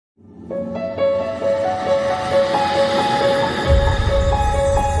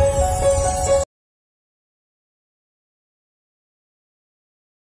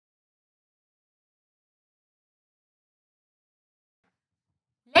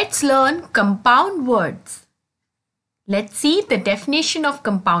Let's learn compound words. Let's see the definition of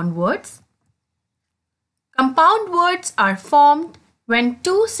compound words. Compound words are formed when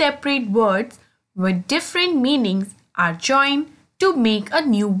two separate words with different meanings are joined to make a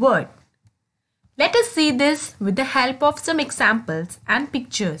new word. Let us see this with the help of some examples and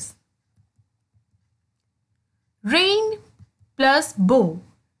pictures. Rain plus bow,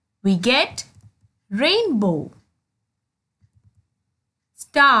 we get rainbow.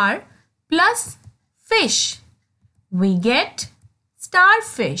 Star plus fish, we get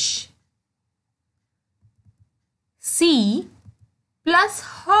starfish. Sea plus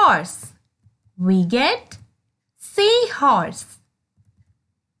horse, we get seahorse.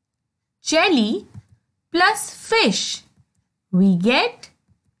 Jelly plus fish, we get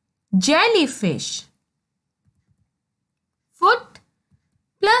jellyfish. Foot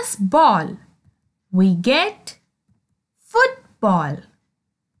plus ball, we get football.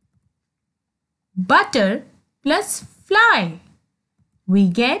 Butter plus fly, we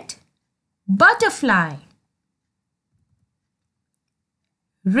get butterfly.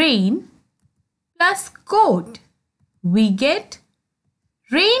 Rain plus coat, we get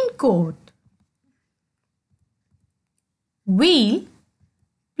raincoat. Wheel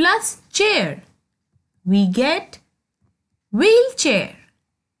plus chair, we get wheelchair.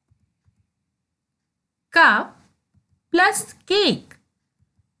 Cup plus cake,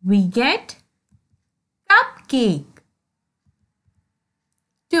 we get cupcake.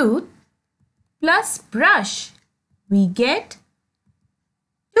 Tooth plus brush, we get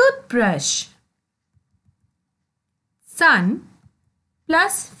toothbrush. Sun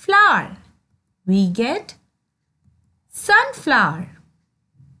plus flower, we get sunflower.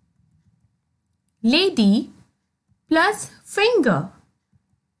 Lady plus finger,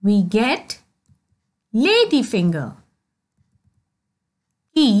 we get lady finger.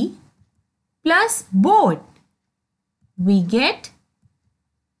 Key plus board, we get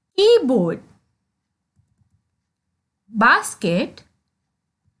keyboard. Basket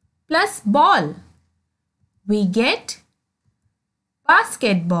plus ball, we get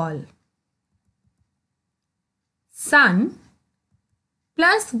basketball. Sun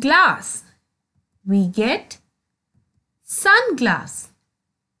plus glass, we get sunglass.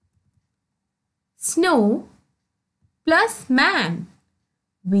 Snow plus man,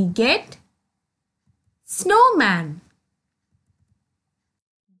 we get snowman.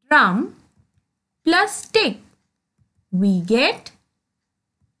 Drum plus stick, we get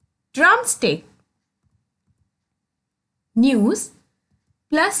drumstick. News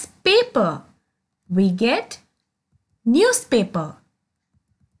plus paper, we get newspaper.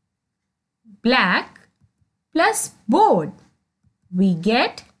 Black plus board, we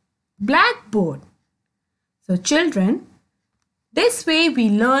get blackboard. So children, this way we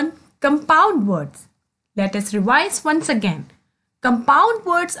learn compound words. Let us revise once again. Compound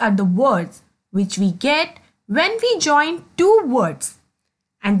words are the words which we get when we join two words.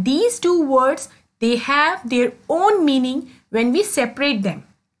 And these two words, they have their own meaning when we separate them.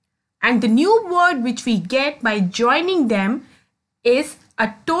 And the new word which we get by joining them is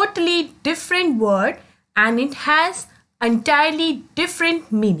a totally different word and it has entirely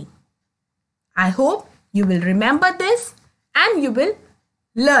different meaning. I hope you will remember this and you will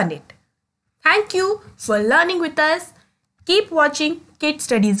learn it. Thank you for learning with us. Keep watching Kid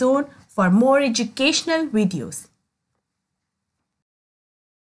Study Zone for more educational videos.